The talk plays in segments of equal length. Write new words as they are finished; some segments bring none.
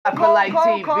For Life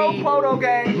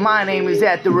TV. My name is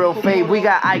At The Real Fave. We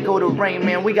got Iko the Rain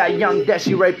Man. We got Young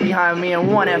Deshi right behind me,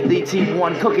 and one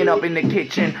FDT1 cooking up in the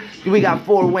kitchen. We got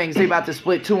 4 wings. They about to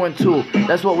split 2 and 2.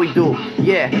 That's what we do.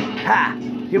 Yeah. Ha.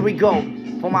 Here we go.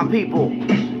 For my people.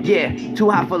 Yeah.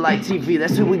 2high4life TV.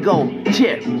 That's who we go.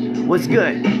 Chip. What's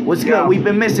good? What's good? We've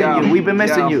been missing you. We've been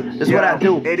missing you. That's what I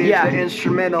do. It is the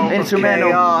instrumental of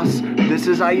chaos. This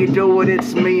is how you do it.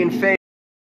 It's me and Faye.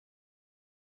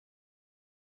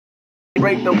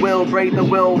 Break the will, bring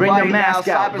right the mask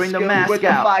now. out, bring the mask with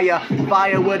out. The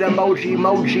fire with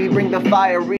emoji, bring the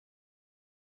fire.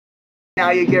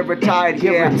 Now you get retired,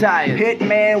 retired.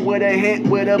 Hitman with a hit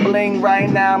with a bling right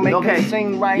now. Make us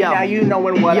sing right now, you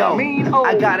knowing what I mean. Oh.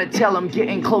 I gotta tell him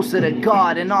getting closer to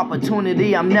God. An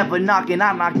opportunity I'm never knocking.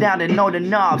 I knock down and know the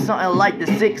knob. Something like the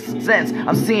sixth sense.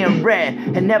 I'm seeing red.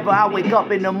 And never I wake up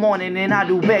in the morning and I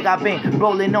do beg. I've been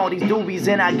rolling all these doobies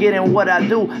and I get in what I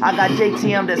do. I got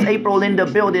JTM, that's April in the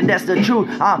building, that's the truth.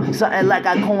 I'm something like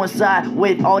I coincide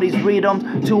with all these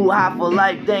freedoms. Too high for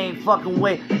life, they ain't fucking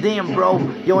with them, bro.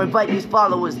 Yo, invite these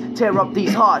followers, tear up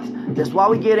these hearts. That's why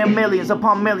we get in millions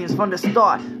upon millions from the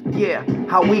start. Yeah,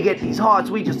 how we get these hearts,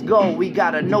 we just go. We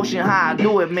got a notion how I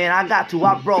do it, man. I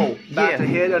roll. About to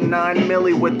hit a 9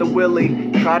 milli with the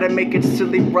willy. Try to make it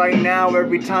silly right now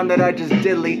every time that I just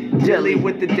dilly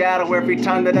with the data every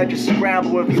time that I just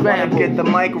scramble. If you wanna get the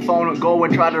microphone and go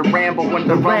and try to ramble when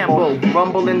the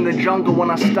rumble in the jungle when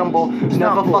I stumble.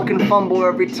 Never fucking fumble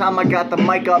every time I got the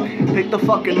mic up. Pick the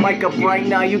fucking mic up right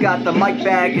now. You got the mic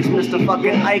bag. It's Mr.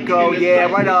 fucking Iko. Yeah,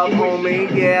 right up,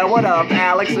 homie. Yeah, what up,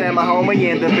 Alex and my homie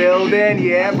in the building.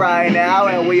 Yeah, right now,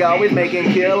 and we always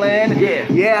making killing.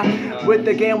 Yeah, with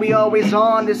the game we always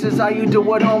on. This is how you do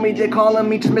it, homie. They calling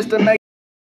me just Mr. Meg.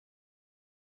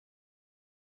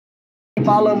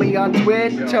 Follow me on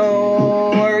Twitter,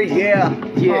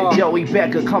 Joey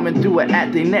Becker coming through it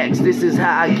at the next. This is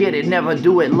how I get it, never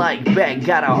do it like back.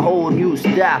 Got a whole new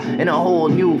style and a whole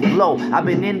new flow. I've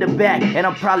been in the back and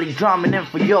I'm probably drumming in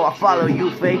for yo. I follow you,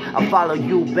 Faye, I follow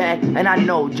you back. And I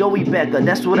know Joey Becker,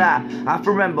 that's what I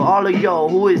remember all of yo.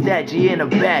 Who is that G in the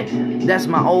back? That's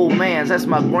my old man, that's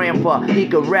my grandpa. He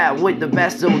could rap with the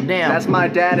best, so damn. That's my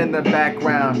dad in the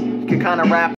background. He can kinda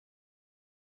rap.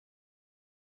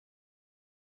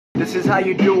 This is how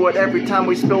you do it every time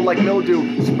we spill like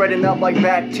mildew. Spreading up like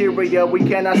bacteria, we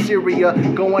cannot Syria.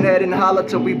 Go ahead and holler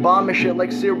till we bombing shit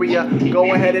like Syria.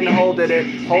 Go ahead and hold it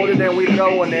and we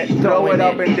throwing it. Throw it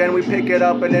up and then we pick it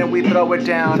up and then we throw it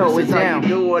down. This is how you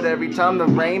do it every time the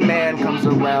Rain Man comes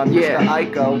around. Mr.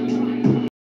 Iko.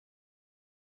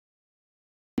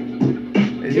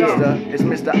 It's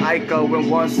Mr. Iko in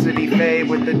one city fade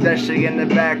with the Deshi in the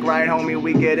back, right, homie?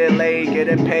 We get it laid, get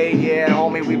it paid, yeah,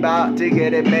 homie. We bout to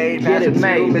get it made. Pass it to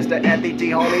Mr.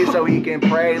 FDT, homie, so he can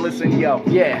pray. Listen, yo.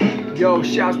 Yo,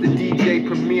 shouts to DJ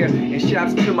Premier and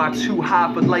shouts to my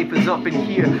 2high4life is up in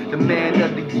here. The man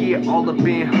of the year, all up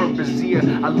in her brazier.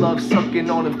 I love sucking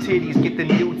on them titties, get the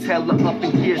Nutella up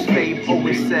in here. Fave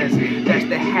always says that's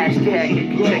the hashtag.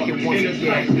 You can check it once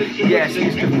again. Yes,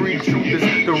 it's the free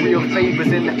truthers, the real favors,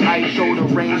 and the Iko, the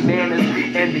Rain Manners,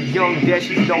 and the Young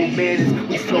Deshies, no manners.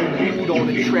 We so rude on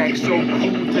the track, so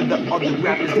cool to the other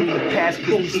rappers in the past,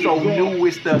 cause we so new.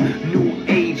 It's the new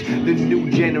age, the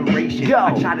new generation.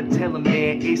 I try to tell them,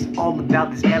 man, it's all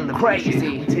about this elevation.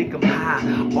 We take them high,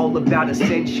 all about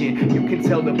ascension. You can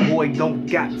tell the boy don't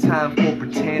got time for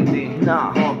pretending.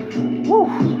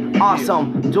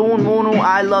 Awesome, doing Moonu,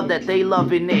 I love that they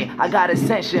loving it. I got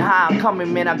ascension, high I'm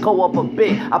coming, man, I go up a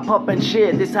bit. I pump and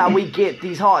shit, this how we get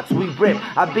these hearts we rip.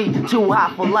 I be too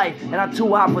high for life, and I'm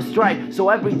too high for strife. So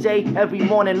every day, every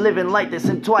morning, living like this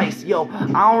and twice. Yo,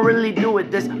 I don't really do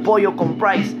it this pollo con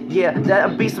price. Yeah,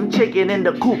 that'll be some chicken in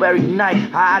the coop every night.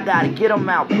 I gotta get them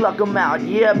out, pluck them out.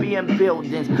 Yeah, be in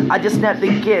buildings. I just snap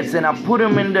the kids and I put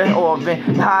them in the oven.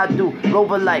 How I do,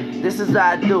 rover light, this is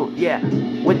how I do. Yeah,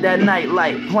 with that night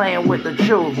light, playing with the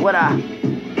truth. What I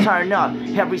turn up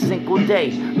every single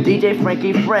day. DJ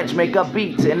Frankie French make up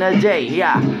beats in a day.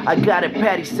 Yeah, I got it,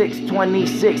 Patty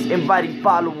 626, inviting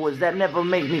followers that never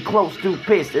make me close to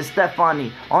piss. It's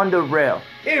Stephanie on the rail.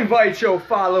 Invite your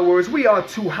followers. We are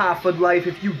 2high4life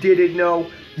if you didn't know.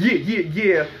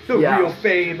 Yeah. The real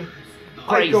fame.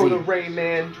 Iko the Rain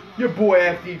Man. Your boy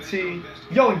FDT.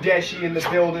 Young Deshi in the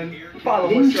building.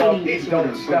 Follow us up. It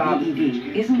don't stop.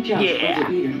 Yeah.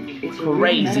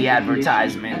 Crazy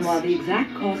advertisements. And while the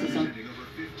exact causes of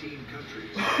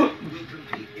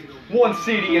one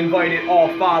city invited all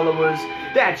followers.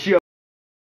 That's your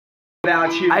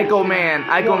Iko Man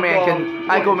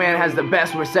has the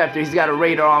best receptor. He's got a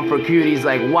radar on for cuties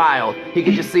like wild. He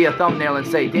could just see a thumbnail and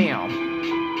say, damn,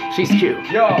 she's cute.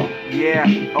 Yo, yeah,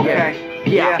 okay.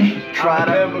 Yeah. Try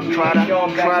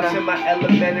to my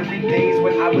elementary days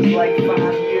when I was like 5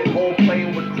 years old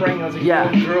playing with crayons and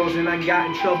young girls, and I got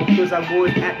in trouble because I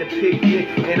was at the picnic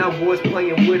and I was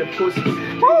playing with a pussy.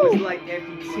 It was like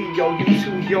FET, yo, you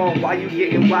too young, why you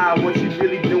getting wild, what you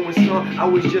really doing, son? I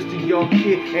was just a young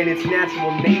kid and it's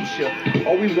natural nature.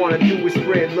 All we wanna do is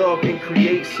spread love and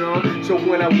create, son. So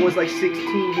when I was like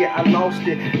 16, yeah, I lost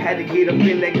it. Had to get up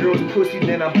in that girl's pussy,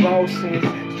 then I bossed since.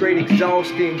 Straight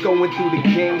exhausting, going through the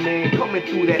game, man. Coming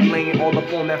through that lane, all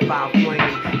up on that 5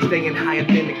 flame. Staying higher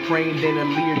than the crane, than a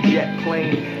Learjet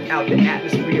plane. Out the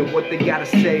atmosphere, what they gotta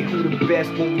say. Who the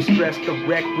best when we stress the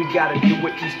wreck? We gotta do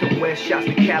it east to west. Shots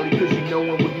to Cali, cause you know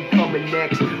when we'll be coming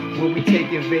next. We'll be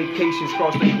taking vacations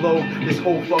across the globe. This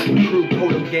whole fucking crew,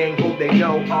 Kodo gang, hope they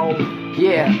know. Oh.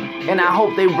 Yeah, and I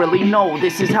hope they really know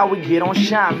this is how we get on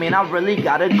shine, man. I really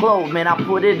got a glow, man. I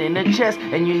put it in the chest,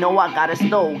 and you know I got a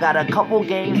stove. Got a couple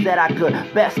games that I could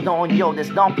best on, yo. This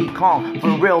Donkey Kong,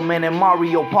 for real, man, and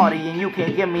Mario Party. And you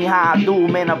can get me how I do,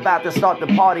 man. About to start the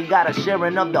party, got a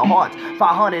sharing of the hearts.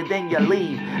 500, then you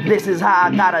leave. This is how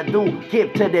I gotta do.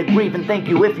 Give to the grief, and thank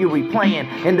you if you replaying.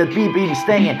 And the BBD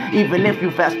staying. Even if you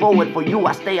fast forward for you,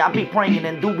 I stay. I be praying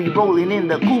and do be rolling in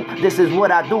the coupe. This is what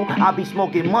I do. I be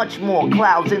smoking much more.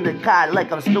 Clouds in the sky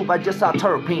like I'm Snoop. I just saw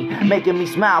terpene making me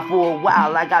smile for a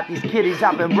while. I got these kitties,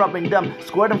 I've been rubbing them,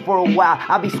 squirting for a while.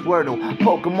 I be Squirtle,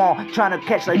 Pokemon, trying to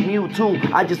catch like Mewtwo.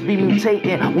 I just be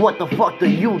mutating. What the fuck do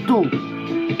you do?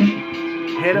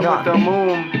 Hit him with the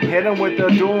moon, hit him with the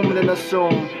doom, then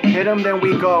assume. Hit him, then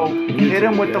we go. Hit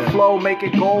him with the flow, make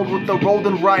it gold with the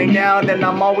rolling right now. Then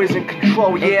I'm always in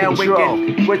control. Yeah,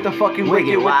 wicked with the fucking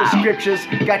wicked with the scriptures.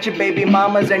 Got your baby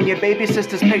mamas and your baby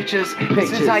sisters' pictures.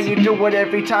 This is how you do it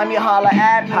every time you holler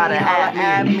at me. Holler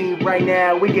at me right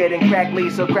now. We getting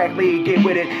crackly, so crackly, get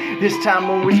with it. This time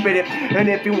when we spit it, and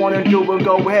if you wanna do it,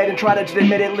 go ahead and try to just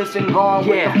admit it. Listen, wrong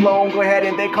with the flow. Go ahead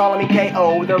and they calling me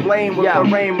KO. The blame with the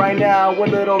rain right now.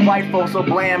 With little rifle, so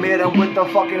blam, hit him with the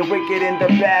fucking wicked in the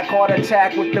back. Heart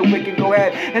attack with the wicked, go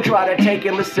ahead and try to take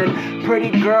it. Listen, pretty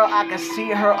girl, I can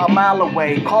see her a mile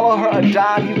away. Call her a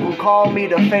dime, you can call me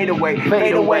the fade away.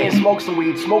 Fade away and smoke some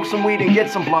weed and get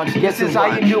some blunts. This is how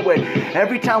you do it.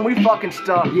 Every time we fucking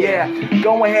stump,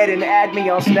 go ahead and add me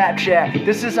on Snapchat.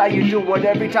 This is how you do it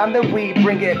every time that we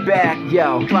bring it back.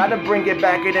 Yo, try to bring it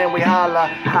back and then we holla.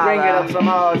 Bring it up some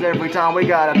hoes every time we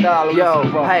got $1. Yo,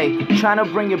 hey, trying to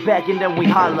bring it back and then we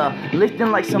holla.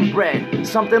 Lifting like some bread,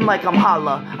 something like I'm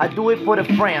holla. I do it for the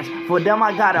friends, for them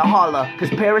I gotta holla. Cause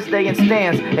Paris they in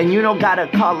stands, and you don't gotta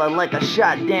collar like a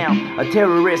shot down. A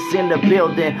terrorist in the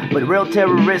building, but real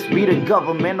terrorists be the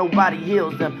government. Nobody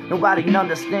heals them, nobody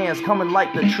understands. Coming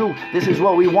like the truth, this is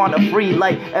what we wanna free.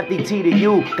 Like FDT to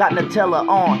you, got Nutella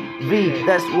on V,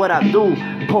 that's what I do.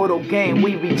 Kodo gang,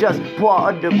 we be just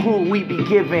part of the crew. We be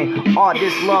giving all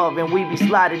this love and we be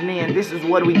sliding in. This is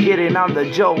what we getting. I'm the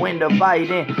Joe in the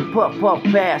Biden. Puff puff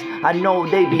pass, I know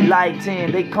they be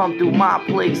lighting. They come through my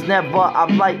place, never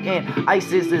I'm lighting.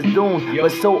 ISIS is doomed,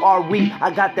 but so are we.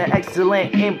 I got that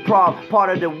excellent improv, part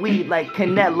of the weed like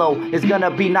Canelo is gonna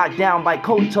be knocked down by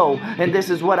Koto. And this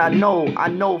is what I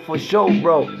know for sure,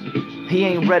 bro. He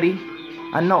ain't ready,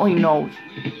 I know he knows.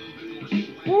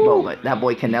 Bro, but that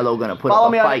boy Canelo gonna put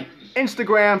up a fight. On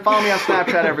Instagram, follow me on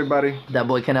Snapchat, everybody. That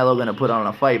boy Canelo gonna put on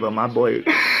a fight, but my boy,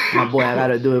 I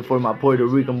gotta do it for my Puerto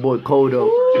Rican boy Kodo.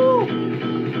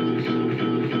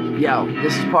 Yo,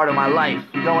 this is part of my life.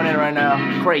 Going in right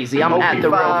now. Crazy, I'm at the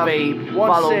Real Fade.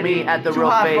 Follow me at the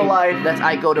Real Fade. That's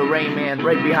Iko the Rain Man.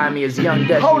 Right behind me is Young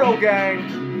Dutch. Kodo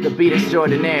gang. The beat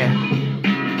extraordinaire.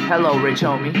 Hello, rich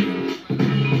homie.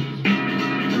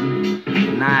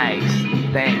 Nice.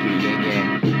 Thank you, gang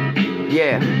gang.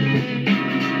 Yeah.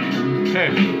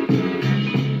 Hey.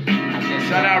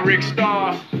 Shout out Rick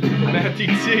Starr from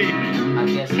FTT. I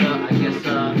guess it's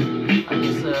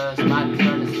my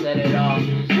turn to set it off.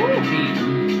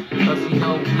 Cause you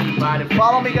know we by the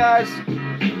follow me, guys.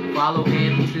 Follow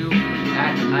him too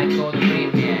at Iko the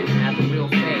Rain Man, at the Real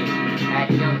Fade,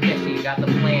 at Young Desi. Got the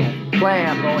plan. Go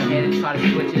ahead and try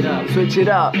to switch it up. Switch it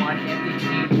up. On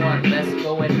FTT1, let's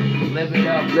go and live it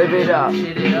up. Live it up.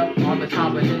 Shit it up on the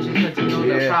competition, cause you know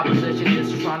the proposition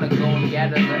is trying to go and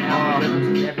gather the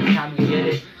algorithms every time you get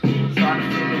it. Trying to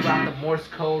figure out the Morse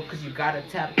code, cause you gotta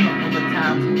tap a couple of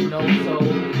times and you know so.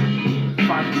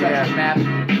 Find the treasure map,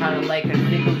 kinda like a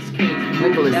Nicolas Cage.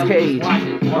 Nicolas Cage.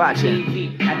 Watching TV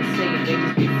at the same, they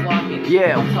just be flocking.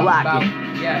 Yeah, flocking.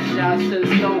 Yeah, shouts to the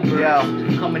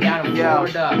snowbirds coming down in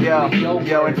Florida.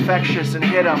 Yo, infectious and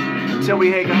hit 'em till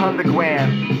we hit 100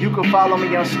 grand. You can follow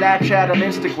me on Snapchat and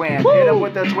Instagram. Hit 'em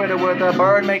with the Twitter with a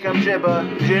bird, make 'em jibber.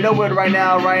 Jitter with right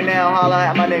now, holla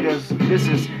at my niggas. This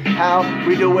is How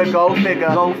we do it, go figure.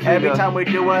 Go figure. Every time we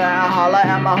do it, I holla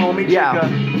at my homie Yeah.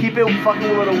 Jigga. Keep it fucking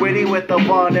a little witty with the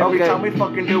bun. Every Okay. time we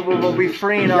fucking do it, we'll be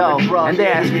freeing on the Yo, drum. and they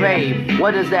ask Fave,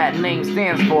 what does that name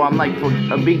stands for? I'm like, for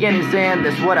a beginning saying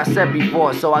that's what I said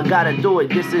before, so I gotta do it.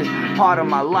 This is part of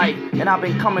my life, and I've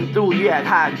been coming through, yeah,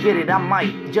 how I get it. I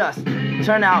might just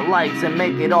turn out lights and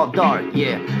make it all dark,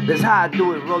 yeah. That's how I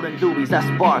do it, rolling doobies, that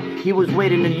spark. He was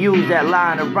waiting to use that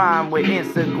line of rhyme with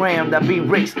Instagram. That be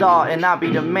Rick Star, and I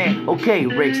be the man. Okay,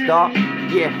 Rick Star.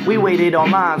 Yeah, we waited on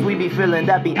lines, we be feeling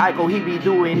that be Iko, he be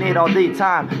doing it all the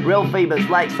time. Real favors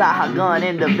like Saha Gun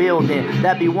in the building.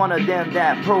 That be one of them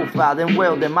that profile, then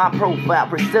welding my profile,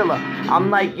 Priscilla. I'm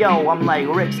like, yo, I'm like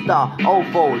Rick Star,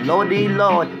 Ofo, Lordy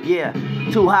Lord, yeah.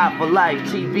 2high4life,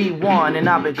 TV1, and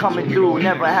I've been coming through,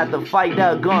 never had to fight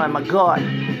that gun, my God.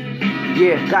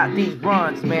 Yeah, got these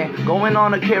runs, man, going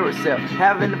on a carousel,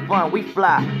 having the fun, we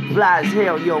fly as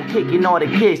hell, yo, kicking all the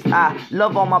kicks. I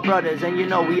love all my brothers, and you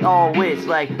know we all wish,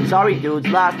 like, sorry dudes,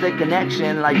 lost the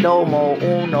connection, like Domo,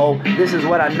 Uno, this is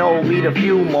what I know, me the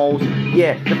few moles,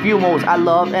 yeah, the few moles I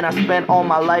love, and I spent all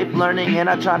my life learning, and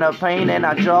I try to paint, and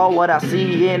I draw what I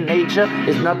see in nature,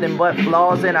 it's nothing but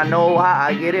flaws, and I know how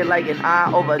I get it, like an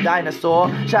eye over a dinosaur.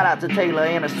 Shout out to Taylor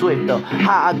and a Swifter,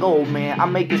 how I go, man, I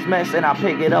make this mess, and I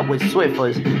pick it up with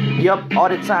Swifters. Yup, all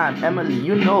the time, Emily,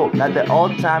 you know, like the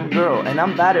all-time girl, and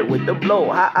I'm batted with the blow,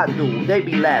 how I do, they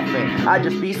be laughing, I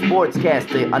just be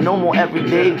sportscasting, a normal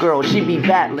everyday girl, she be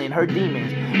battling her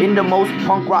demons, in the most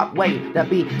punk rock way, that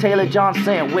be Taylor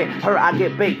Johnson, with her I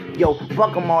get baked, yo,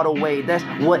 fuck them all the way, that's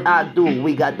what I do,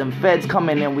 we got them feds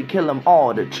coming and we kill them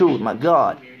all, the truth, my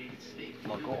God.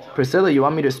 Priscilla, you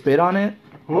want me to spit on it?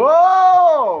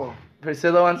 Whoa!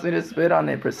 Priscilla wants me to spit on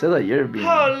it. Priscilla, you're being...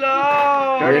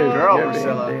 Hello! Dirty girl, you're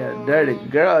Priscilla. being a dirty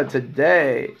girl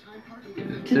today.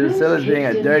 Priscilla's being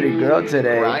a dirty girl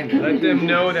today. Let them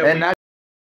know that And not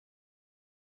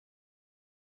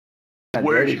a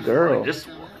Where'd dirty you girl. find this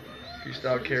one?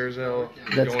 Freestyle Carousel,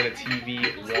 That's- going to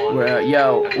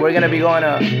TV1. We're gonna be going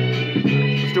to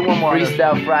Let's do one more.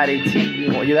 Freestyle Friday TV.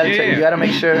 Well, you gotta check, Yeah. you gotta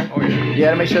make sure. Oh, yeah. You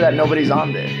gotta make sure that nobody's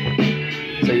on there,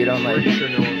 so you don't Pretty like. sure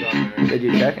no one's on there. Did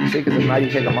you check and see? Because if not, you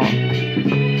kick them off,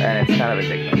 and it's kind of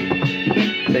ridiculous.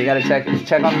 So you gotta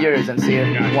check on yours and see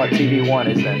if what TV1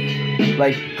 is then.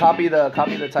 Like copy the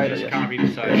title. Just Yeah. copy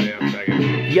the title, yeah,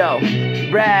 second. Yo,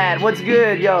 Brad, what's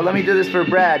good? Yo, let me do this for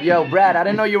Brad. Yo, Brad, I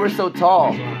didn't know you were so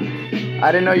tall.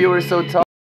 I didn't know you were so tall.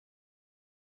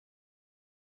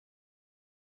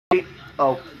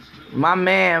 Oh, My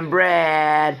man,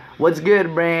 Brad. What's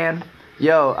good, Brad?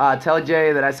 Yo, tell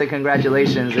Jay that I said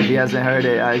congratulations if he hasn't heard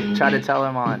it. I tried to tell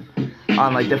him on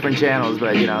like different channels,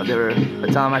 but you know, I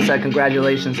tell him I said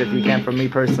congratulations if you can from me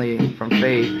personally, from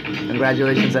Faith.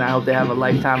 Congratulations, and I hope they have a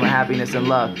lifetime of happiness and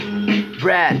love.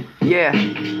 Brad, yeah.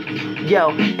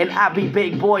 Yo, and I be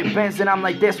big boy Benz, and I'm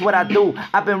like, this what I do.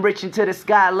 I've been reaching to the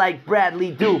sky like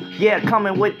Bradley do. Yeah,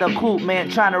 coming with the coupe, man,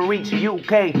 trying to reach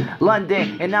UK,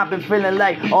 London, and I've been feeling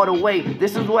like all the way.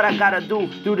 This is what I gotta do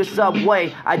through the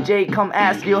subway. I Jay come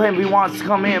ask you him, he wants to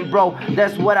come in, bro.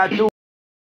 That's what I do.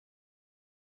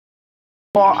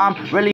 I'm really